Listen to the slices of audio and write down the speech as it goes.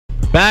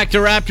Back to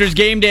Raptors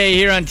game day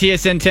here on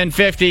TSN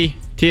 1050,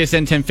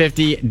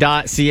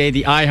 tsn1050.ca,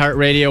 the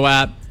iHeartRadio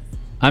app.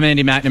 I'm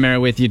Andy McNamara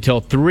with you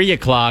till 3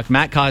 o'clock.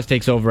 Matt Cos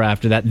takes over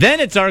after that. Then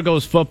it's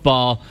Argos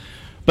football.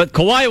 But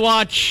Kawhi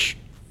Watch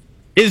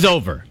is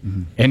over.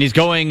 And he's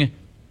going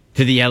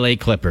to the LA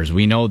Clippers.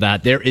 We know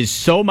that. There is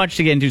so much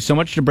to get into, so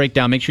much to break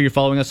down. Make sure you're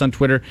following us on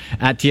Twitter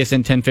at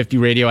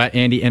TSN1050Radio, at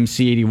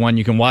AndyMC81.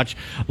 You can watch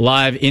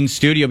live in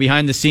studio,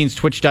 behind the scenes,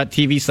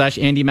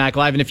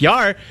 twitch.tv/AndyMacLive. And if you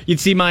are, you'd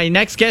see my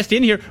next guest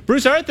in here,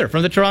 Bruce Arthur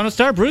from the Toronto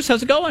Star. Bruce,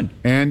 how's it going?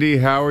 Andy,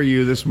 how are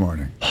you this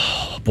morning?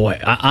 Oh, boy,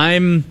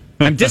 I'm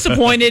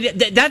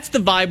disappointed. That's the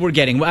vibe we're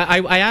getting.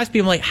 I asked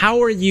people, like,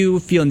 how are you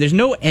feeling? There's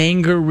no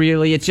anger,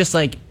 really. It's just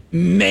like,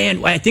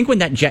 man, I think when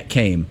that jet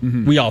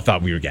came, we all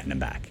thought we were getting him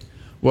back.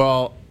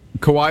 Well,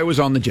 Kawhi was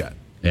on the jet.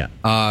 Yeah.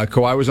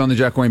 Kawhi was on the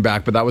jet going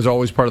back, but that was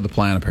always part of the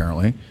plan,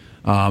 apparently.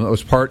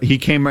 He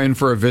came in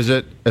for a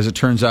visit, as it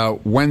turns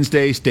out,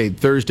 Wednesday, stayed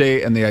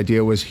Thursday, and the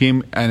idea was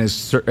him and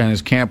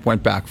his camp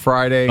went back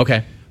Friday.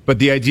 Okay. But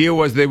the idea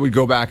was they would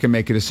go back and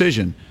make a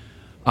decision.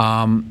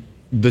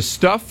 The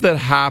stuff that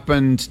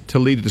happened to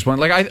lead to this one,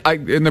 like I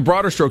in the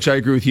broader strokes, I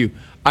agree with you.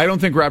 I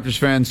don't think Raptors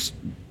fans,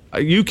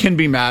 you can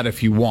be mad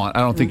if you want.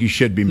 I don't think you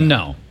should be mad.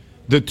 No.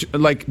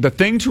 The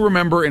thing to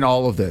remember in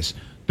all of this,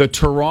 the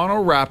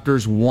Toronto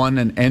Raptors won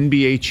an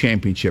NBA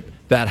championship.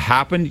 That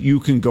happened. You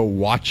can go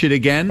watch it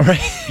again.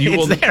 Right.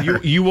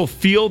 You will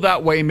feel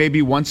that way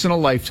maybe once in a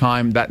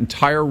lifetime. That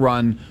entire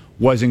run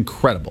was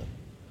incredible.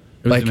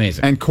 It was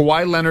amazing. And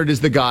Kawhi Leonard is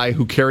the guy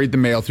who carried the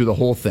mail through the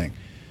whole thing.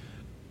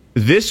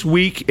 This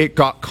week, it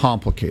got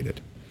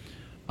complicated.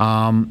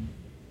 There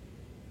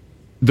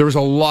was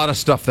a lot of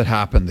stuff that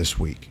happened this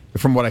week,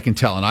 from what I can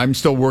tell. And I'm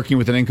still working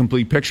with an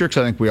incomplete picture,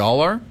 because I think we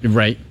all are.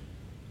 Right.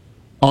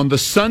 On the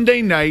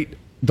Sunday night,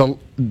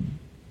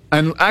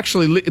 and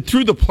actually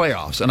through the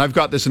playoffs, and I've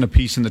got this in a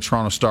piece in the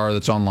Toronto Star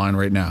that's online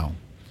right now.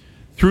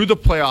 Through the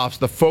playoffs,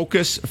 the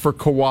focus for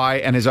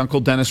Kawhi and his uncle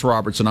Dennis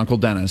Robertson, Uncle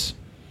Dennis,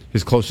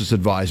 his closest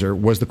advisor,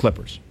 was the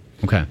Clippers.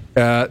 Okay.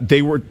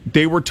 They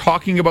were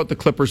talking about the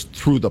Clippers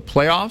through the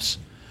playoffs.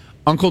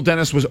 Uncle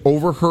Dennis was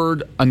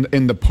overheard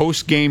in the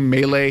post-game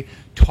melee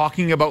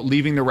talking about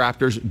leaving the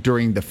Raptors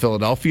during the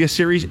Philadelphia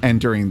series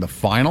and during the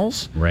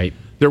finals. Right.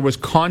 There was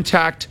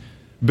contact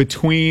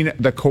between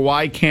the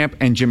Kawhi camp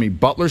and Jimmy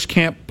Butler's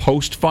camp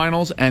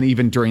post-finals and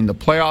even during the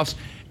playoffs.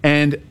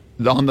 And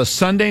on the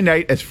Sunday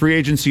night, as free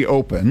agency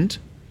opened,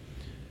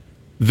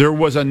 there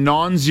was a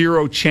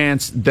non-zero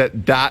chance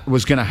that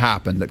was going to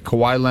happen, that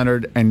Kawhi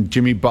Leonard and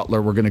Jimmy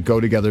Butler were going to go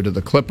together to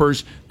the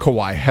Clippers.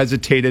 Kawhi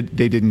hesitated.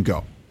 They didn't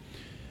go.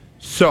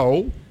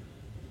 So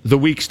the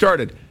week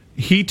started.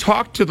 He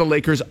talked to the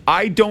Lakers.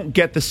 I don't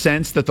get the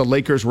sense that the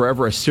Lakers were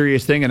ever a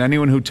serious thing, and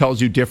anyone who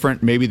tells you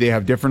different, maybe they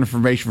have different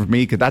information from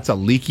me, because that's a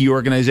leaky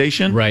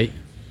organization. Right.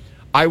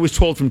 I was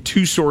told from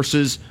two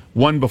sources,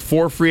 one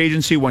before free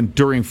agency, one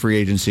during free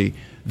agency,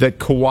 that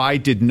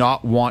Kawhi did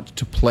not want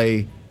to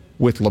play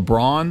with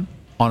LeBron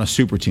on a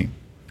super team.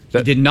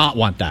 He did not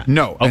want that.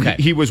 No. Okay.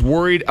 He was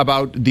worried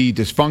about the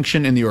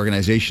dysfunction in the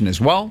organization as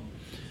well.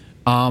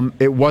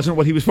 It wasn't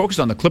what he was focused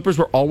on. The Clippers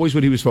were always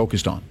what he was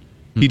focused on.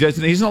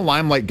 He's not a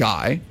limelight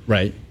guy.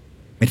 Right.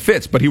 It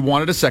fits, but he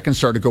wanted a second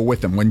star to go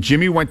with him. When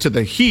Jimmy went to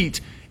the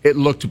Heat, it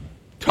looked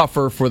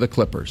tougher for the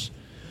Clippers.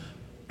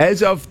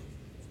 As of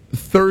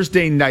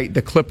Thursday night,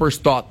 the Clippers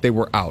thought they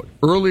were out.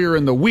 Earlier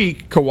in the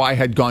week, Kawhi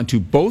had gone to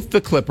both the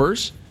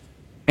Clippers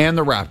and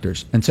the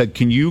Raptors and said,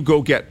 can you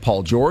go get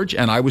Paul George?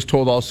 And I was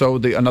told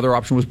also another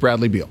option was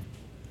Bradley Beal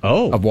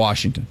of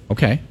Washington.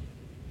 Okay.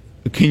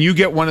 Can you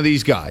get one of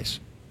these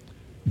guys?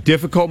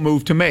 Difficult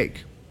move to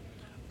make.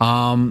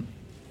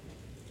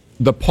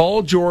 The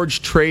Paul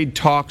George trade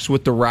talks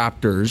with the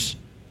Raptors,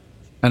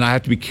 and I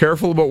have to be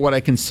careful about what I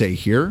can say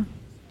here.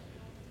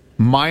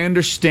 My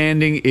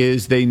understanding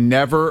is they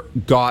never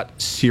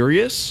got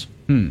serious.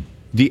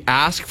 The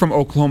ask from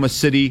Oklahoma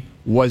City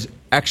was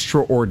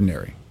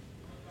extraordinary.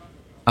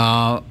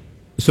 So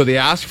the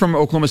ask from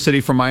Oklahoma City,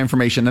 from my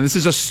information, and this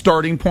is a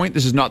starting point,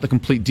 this is not the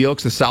complete deal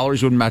because the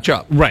salaries wouldn't match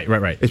up. Right.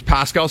 It's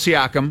Pascal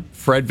Siakam,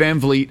 Fred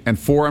VanVleet, and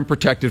 4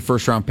 unprotected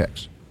first-round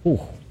picks.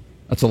 Ooh.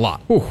 That's a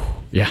lot. Ooh.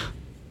 Yeah.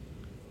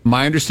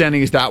 My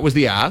understanding is that was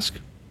the ask,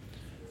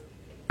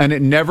 and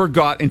it never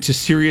got into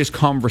serious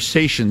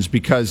conversations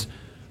because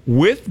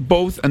with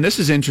both, and this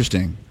is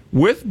interesting,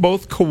 with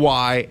both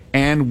Kawhi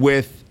and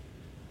with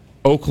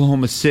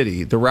Oklahoma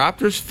City, the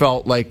Raptors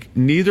felt like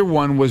neither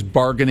one was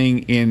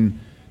bargaining in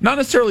not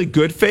necessarily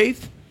good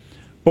faith,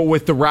 but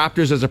with the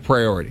Raptors as a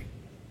priority.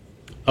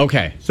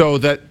 Okay. So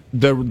that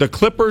the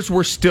Clippers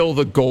were still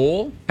the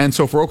goal, and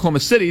so for Oklahoma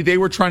City, they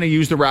were trying to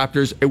use the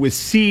Raptors. It was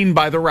seen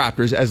by the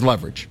Raptors as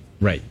leverage.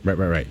 Right.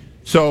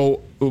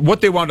 So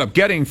what they wound up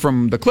getting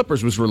from the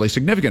Clippers was really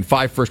significant.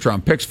 5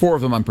 first-round picks, 4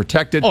 of them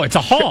unprotected. Oh, it's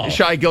a haul.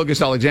 Shai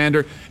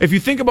Gilgeous-Alexander. If you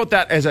think about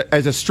that as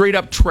a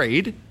straight-up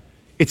trade,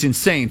 it's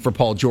insane for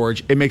Paul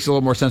George. It makes a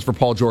little more sense for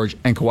Paul George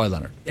and Kawhi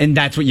Leonard. And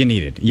that's what you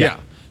needed. Yeah.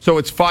 So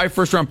it's 5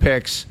 first-round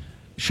picks,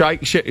 Shai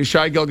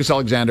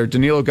Gilgeous-Alexander,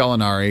 Danilo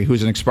Gallinari,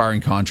 who's an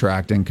expiring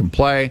contract and can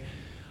play.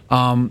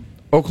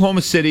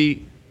 Oklahoma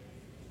City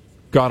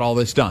got all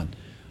this done.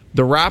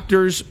 The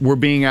Raptors were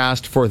being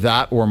asked for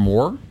that or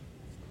more.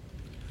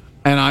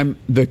 And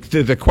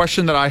the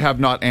question that I have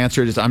not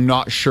answered is I'm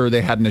not sure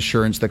they had an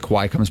assurance that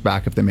Kawhi comes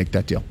back if they make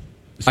that deal.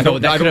 So I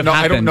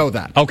don't know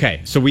that.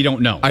 Okay, so we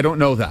don't know. I don't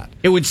know that.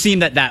 It would seem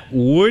that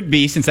would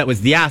be, since that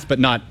was the ask, but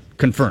not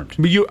confirmed.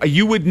 But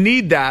you would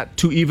need that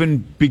to even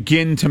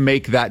begin to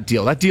make that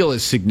deal. That deal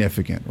is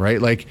significant,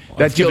 right? Like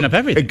that deal, up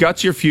everything. It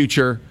guts your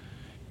future,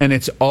 and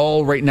it's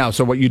all right now.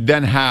 So what you'd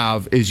then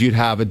have is you'd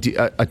have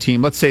a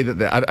team. Let's say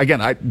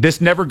that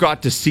this never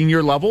got to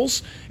senior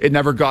levels. It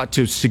never got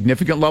to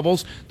significant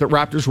levels. The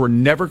Raptors were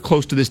never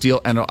close to this deal,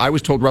 and I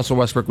was told Russell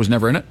Westbrook was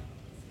never in it.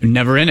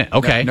 Never in it.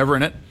 Okay, never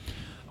in it.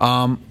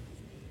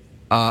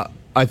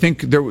 I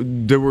think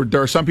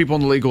there are some people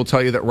in the league who will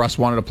tell you that Russ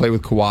wanted to play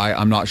with Kawhi.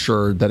 I'm not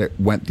sure that it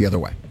went the other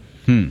way.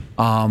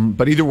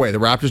 But either way, the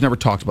Raptors never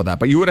talked about that.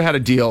 But you would have had a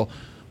deal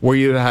where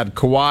you'd have had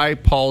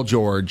Kawhi, Paul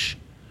George,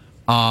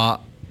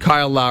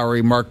 Kyle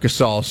Lowry, Marc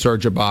Gasol,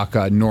 Serge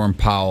Ibaka, Norm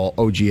Powell,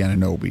 OG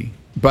Anunoby.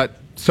 But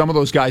some of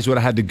those guys would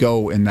have had to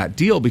go in that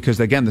deal because,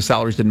 again, the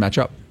salaries didn't match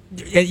up.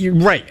 You're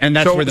right, and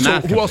that's where the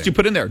math comes who else do you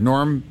put in there?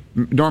 Norm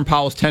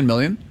Powell's $10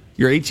 million.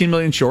 You're $18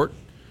 million short.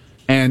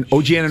 And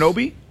OG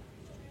Anunoby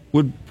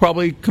would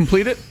probably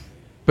complete it.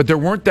 But there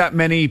weren't that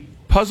many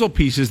puzzle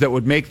pieces that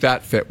would make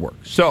that fit work.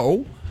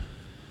 So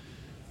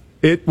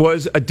it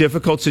was a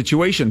difficult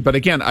situation. But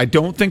again, I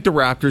don't think the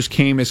Raptors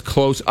came as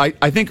close.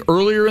 I think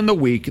earlier in the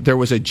week, there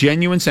was a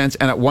genuine sense,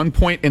 and at one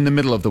point in the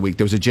middle of the week,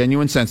 there was a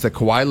genuine sense that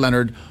Kawhi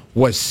Leonard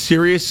was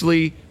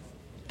seriously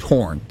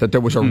torn, that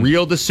there was a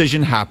real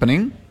decision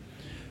happening,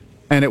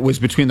 and it was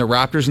between the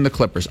Raptors and the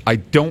Clippers. I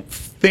don't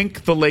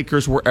think the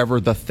Lakers were ever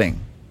the thing.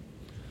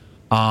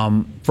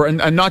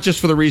 And not just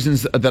for the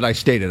reasons that I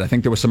stated. I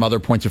think there were some other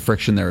points of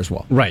friction there as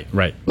well. Right.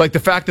 Like the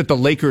fact that the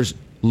Lakers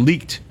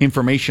leaked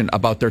information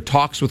about their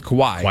talks with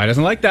Kawhi. Kawhi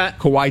doesn't like that.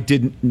 Kawhi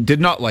did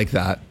not like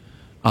that.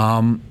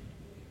 And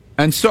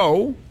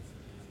so,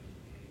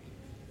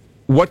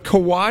 what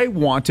Kawhi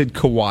wanted,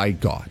 Kawhi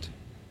got.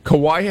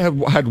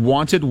 Kawhi had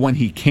wanted when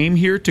he came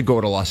here to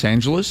go to Los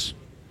Angeles.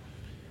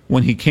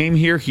 When he came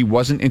here, he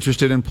wasn't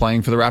interested in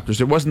playing for the Raptors.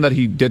 It wasn't that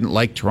he didn't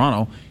like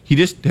Toronto. He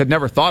just had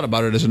never thought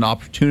about it as an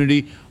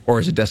opportunity or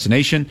as a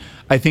destination.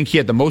 I think he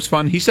had the most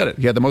fun. He said it.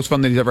 He had the most fun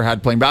that he's ever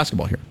had playing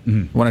basketball here.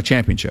 Won a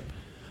championship.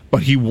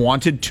 But he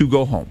wanted to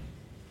go home.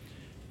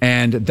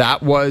 And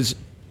that was,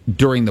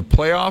 during the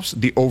playoffs,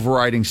 the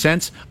overriding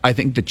sense. I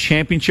think the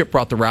championship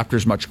brought the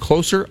Raptors much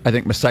closer. I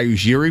think Masai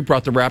Ujiri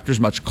brought the Raptors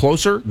much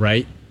closer.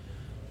 Right.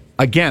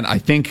 Again, I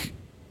think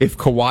if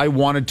Kawhi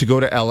wanted to go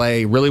to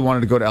L.A., really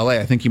wanted to go to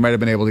L.A., I think he might have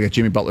been able to get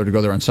Jimmy Butler to go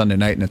there on Sunday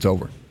night, and it's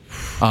over.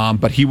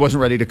 But he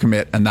wasn't ready to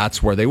commit, and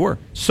that's where they were.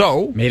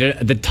 So made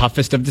it the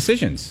toughest of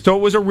decisions. So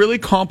it was a really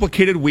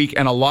complicated week,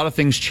 and a lot of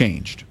things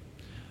changed.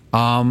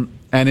 And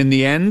in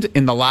the end,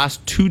 in the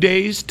last 2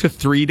 days to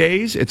 3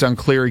 days, it's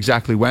unclear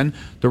exactly when,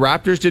 the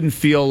Raptors didn't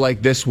feel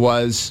like this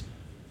was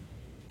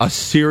a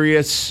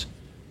serious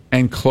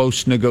and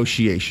close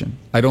negotiation.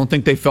 I don't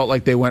think they felt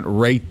like they went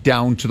right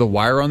down to the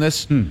wire on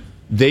this.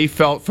 They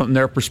felt from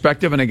their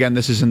perspective, and again,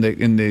 this is in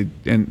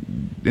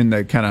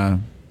the kind of,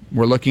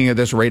 we're looking at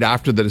this right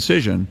after the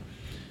decision,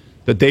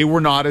 that they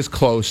were not as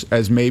close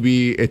as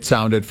maybe it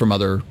sounded from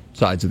other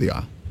sides of the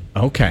aisle.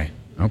 Okay.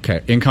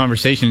 In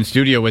conversation in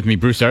studio with me,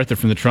 Bruce Arthur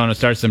from the Toronto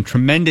Star. Some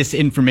tremendous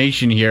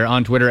information here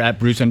on Twitter at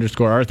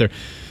Bruce_Arthur.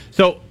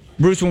 So,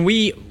 Bruce,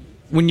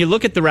 when you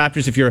look at the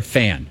Raptors, if you're a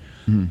fan,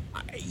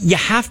 you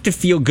have to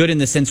feel good in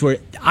the sense where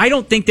I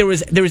don't think there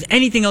was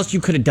anything else you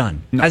could have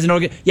done as an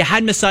organ. You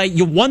had Masai,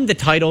 you won the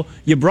title,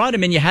 you brought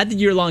him in, you had the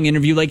year-long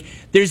interview. Like,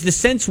 there's the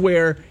sense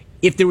where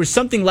if there was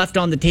something left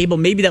on the table,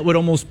 maybe that would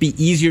almost be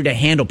easier to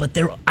handle. But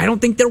I don't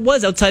think there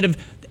was, outside of,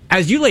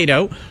 as you laid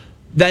out,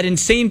 that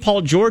insane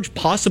Paul George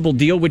possible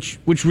deal, which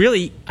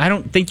really I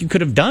don't think you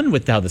could have done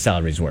with how the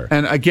salaries were.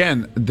 And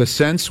again, the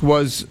sense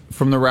was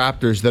from the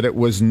Raptors that it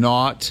was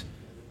not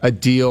a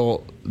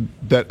deal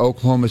that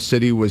Oklahoma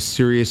City was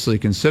seriously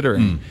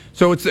considering.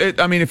 So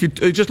if you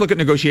just look at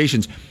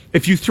negotiations,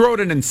 if you throw out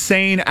an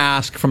insane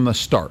ask from the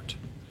start,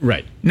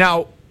 right?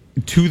 Now,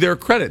 to their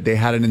credit, they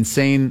had an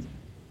insane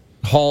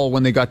haul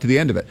when they got to the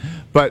end of it.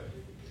 But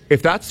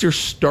if that's your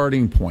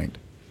starting point,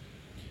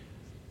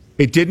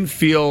 it didn't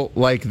feel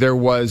like there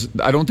was.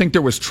 I don't think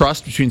there was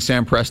trust between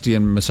Sam Presti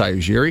and Masai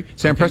Ujiri.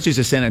 Sam Presti's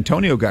a San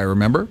Antonio guy,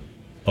 remember?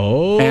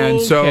 Oh,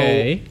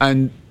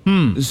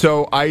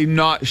 so I'm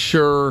not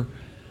sure.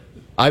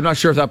 I'm not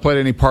sure if that played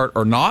any part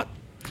or not.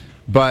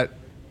 But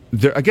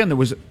there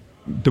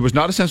was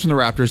not a sense from the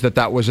Raptors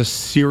that was a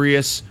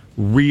serious,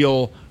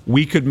 real.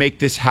 We could make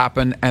this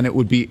happen, and it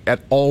would be at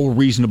all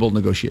reasonable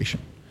negotiation.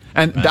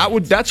 And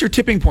that's your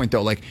tipping point,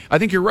 though. Like, I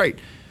think you're right.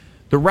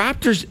 The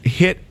Raptors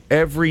hit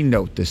every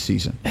note this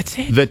season. That's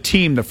it. The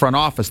team, the front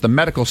office, the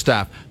medical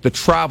staff, the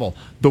travel,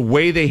 the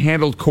way they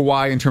handled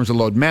Kawhi in terms of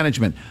load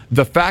management,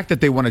 the fact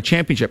that they won a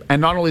championship.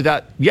 And not only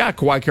that,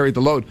 Kawhi carried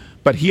the load,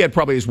 but he had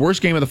probably his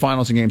worst game of the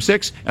finals in Game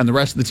 6, and the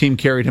rest of the team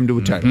carried him to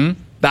a title.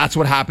 That's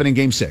what happened in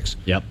Game 6.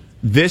 Yep.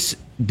 This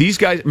these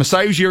guys,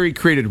 Masai Ujiri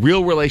created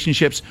real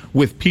relationships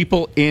with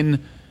people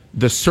in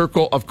the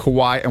circle of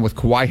Kawhi and with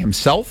Kawhi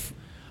himself.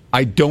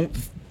 I don't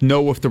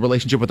know if the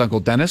relationship with Uncle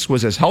Dennis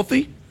was as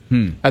healthy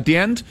at the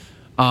end.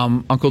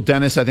 Uncle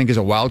Dennis, I think, is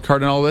a wild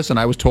card in all this, and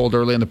I was told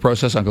early in the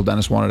process Uncle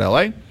Dennis wanted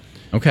LA.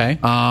 Okay.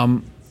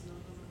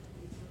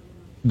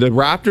 The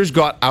Raptors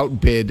got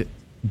outbid,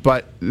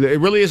 but it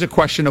really is a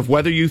question of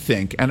whether you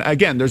think, and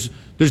again, there's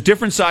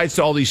different sides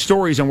to all these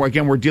stories, and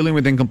we're dealing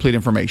with incomplete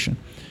information.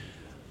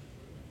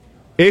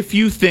 If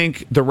you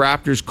think the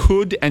Raptors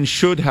could and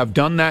should have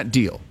done that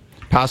deal,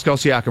 Pascal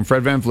Siakam,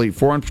 Fred VanVleet,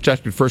 4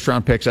 unprotected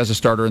first-round picks as a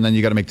starter, and then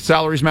you got to make the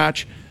salaries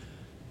match.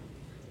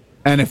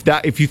 And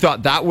if you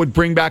thought that would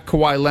bring back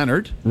Kawhi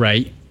Leonard,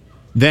 right,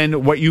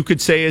 then what you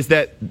could say is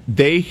that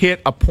they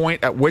hit a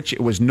point at which it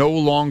was no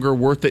longer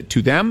worth it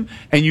to them,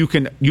 and you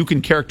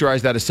can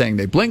characterize that as saying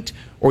they blinked,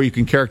 or you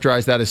can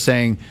characterize that as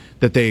saying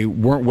that they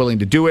weren't willing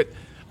to do it.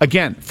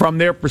 Again, from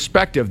their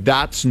perspective,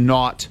 that's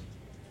not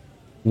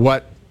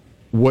what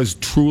was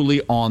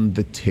truly on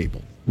the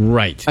table.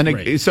 Right. And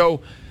right.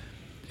 so...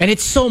 And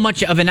it's so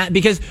much of an...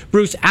 Because,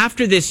 Bruce,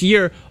 after this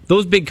year,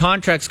 those big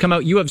contracts come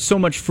out, you have so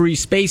much free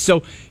space.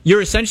 So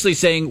you're essentially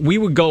saying we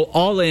would go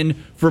all in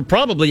for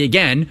probably,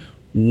 again,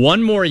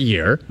 one more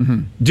year,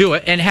 do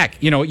it. And heck,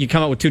 you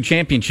come out with 2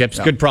 championships,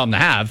 good problem to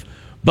have.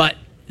 But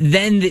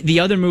then the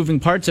other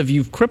moving parts of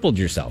you've crippled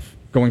yourself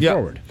going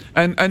forward.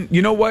 And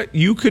you know what?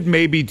 You could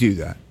maybe do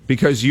that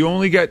because you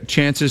only get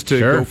chances to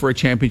go for a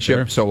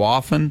championship so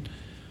often.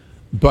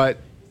 But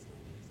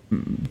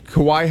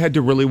Kawhi had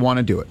to really want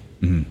to do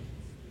it.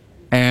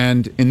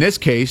 And in this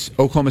case,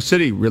 Oklahoma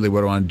City really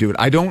would want to do it.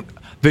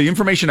 The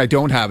information I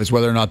don't have is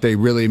whether or not they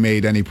really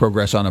made any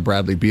progress on a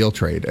Bradley Beal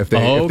trade. If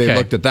they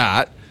looked at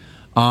that,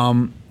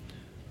 I'm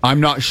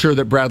not sure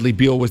that Bradley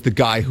Beal was the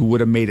guy who would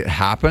have made it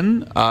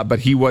happen, but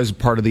he was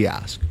part of the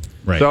ask.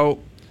 Right. So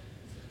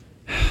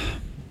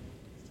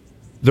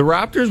the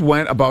Raptors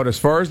went about as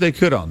far as they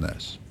could on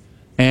this.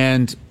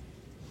 And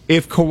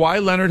if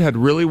Kawhi Leonard had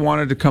really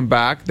wanted to come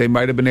back, they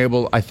might have been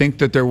able. I think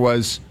that there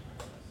was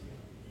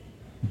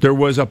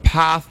a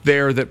path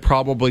there that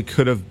probably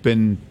could have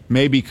been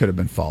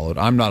followed.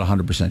 I'm not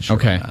 100% sure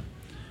on that.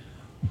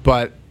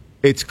 But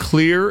it's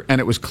clear,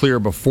 and it was clear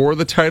before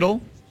the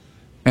title,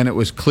 and it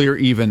was clear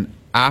even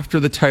after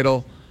the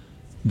title,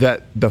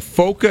 that the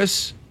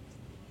focus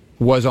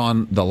was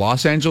on the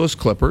Los Angeles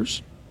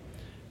Clippers,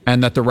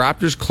 and that the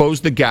Raptors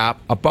closed the gap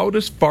about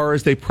as far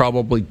as they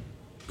probably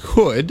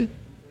could.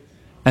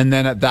 And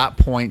then at that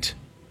point,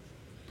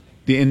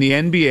 in the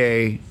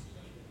NBA...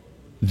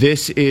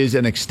 this is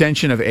an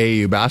extension of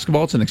AAU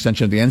basketball. It's an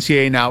extension of the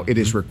NCAA now. It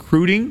is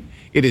recruiting.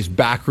 It is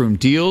backroom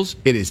deals.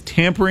 It is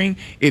tampering.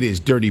 It is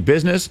dirty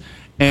business.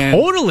 And,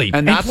 totally.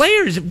 And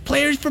players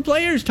for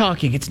players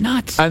talking. It's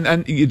nuts.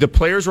 And the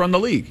players run the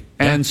league.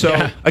 And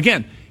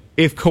again,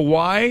 if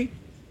Kawhi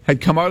had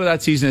come out of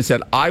that season and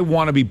said, I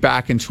want to be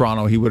back in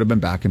Toronto, he would have been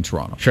back in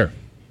Toronto. Sure.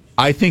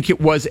 I think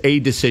it was a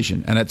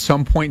decision. And at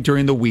some point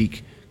during the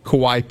week,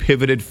 Kawhi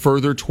pivoted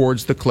further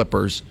towards the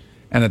Clippers.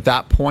 And at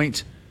that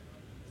point...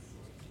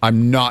 I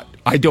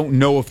don't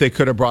know if they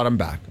could have brought him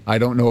back. I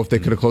don't know if they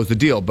could have closed the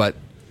deal, but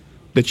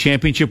the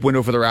championship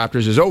window for the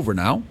Raptors is over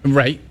now.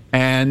 Right.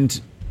 And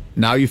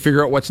now you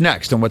figure out what's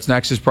next. And what's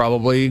next is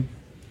probably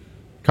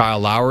Kyle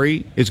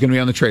Lowry is going to be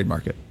on the trade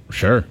market.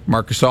 Sure.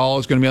 Marc Gasol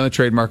is going to be on the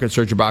trade market.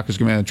 Serge Ibaka is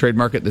going to be on the trade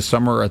market this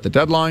summer or at the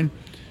deadline.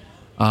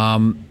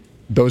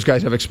 Those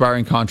guys have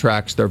expiring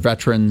contracts. They're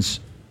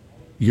veterans.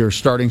 You're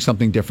starting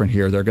something different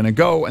here. They're going to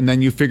go, and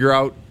then you figure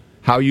out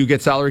how you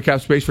get salary cap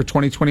space for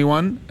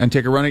 2021 and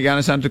take a run at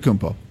Giannis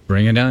Antetokounmpo.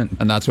 Bring it on.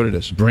 And that's what it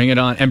is. Bring it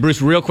on. And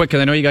Bruce, real quick, because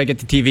I know you got to get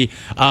to TV.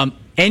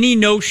 Any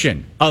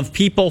notion of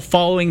people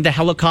following the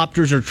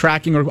helicopters or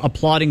tracking or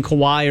applauding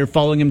Kawhi or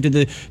following him to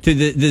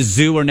the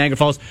zoo or Niagara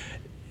Falls,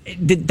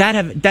 that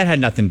had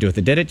nothing to do with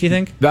it, did it, do you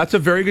think? That's a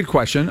very good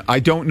question.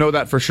 I don't know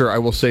that for sure. I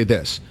will say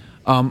this.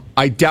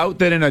 I doubt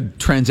that in a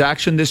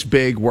transaction this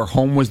big, where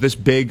home was this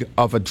big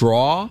of a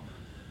draw,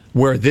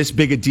 where this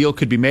big a deal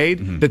could be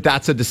made,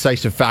 that's a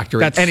decisive factor.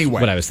 That's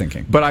anyway. What I was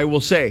thinking. But I will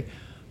say,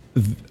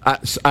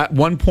 at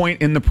one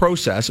point in the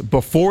process,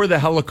 before the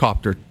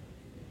helicopter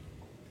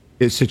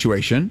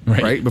situation,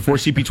 right? Before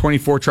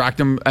CP24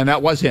 tracked him, and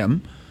that was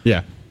him.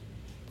 Yeah.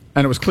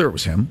 And it was clear it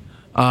was him.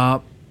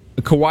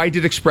 Kawhi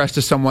did express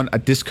to someone a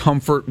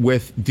discomfort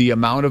with the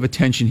amount of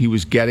attention he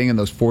was getting in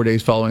those 4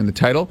 days following the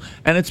title.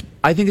 And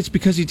I think it's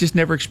because he just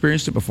never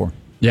experienced it before.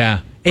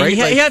 Yeah. Right?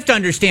 And you have to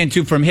understand,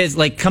 too, from his,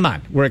 come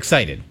on, we're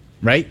excited.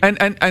 Right?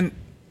 And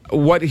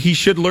what he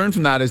should learn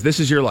from that is this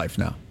is your life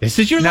now. This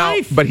is your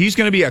life. But he's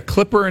going to be a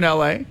Clipper in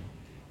L.A.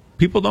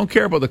 People don't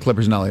care about the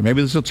Clippers in L.A.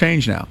 Maybe this will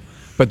change now.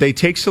 But they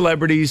take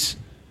celebrities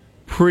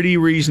pretty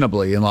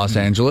reasonably in Los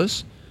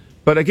Angeles.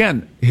 But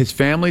again, his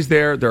family's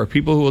there. There are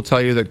people who will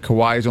tell you that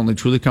Kawhi is only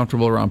truly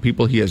comfortable around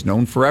people he has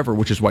known forever,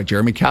 which is why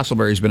Jeremy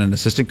Castleberry has been an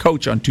assistant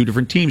coach on 2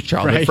 different teams,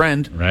 childhood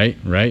friend.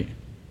 Right.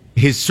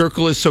 His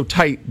circle is so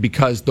tight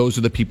because those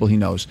are the people he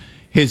knows.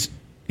 His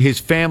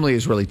family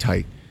is really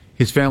tight.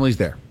 His family's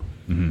there.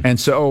 And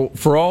so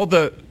for all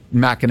the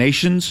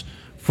machinations,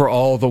 for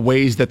all the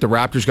ways that the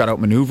Raptors got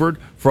outmaneuvered,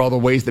 for all the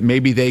ways that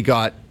maybe they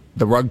got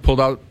the rug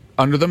pulled out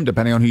under them,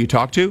 depending on who you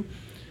talk to.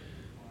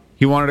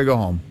 He wanted to go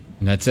home.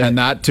 And that's it. And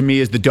that, to me,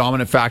 is the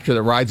dominant factor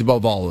that rides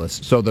above all of this.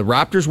 So the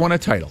Raptors won a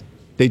title.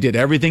 They did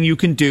everything you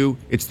can do.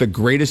 It's the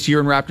greatest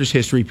year in Raptors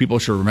history. People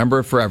should remember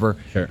it forever.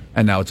 Sure.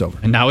 And now it's over.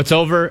 And now it's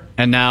over,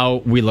 and now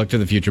we look to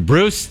the future.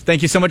 Bruce,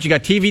 thank you so much. You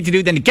got TV to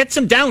do. Then get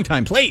some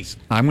downtime, please.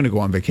 I'm going to go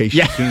on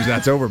vacation as soon as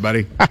that's over,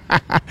 buddy.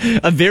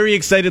 A very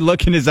excited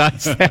look in his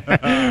eyes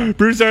there.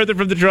 Bruce Arthur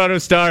from the Toronto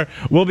Star.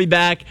 We'll be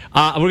back.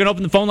 We're going to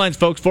open the phone lines,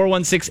 folks.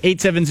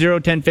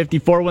 416-870-1050,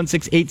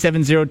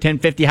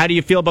 416-870-1050. How do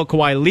you feel about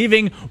Kawhi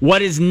leaving?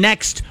 What is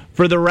next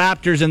for the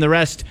Raptors and the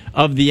rest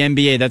of the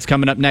NBA? That's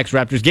coming up next.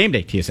 Raptors Game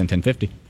Day, TSN 1050.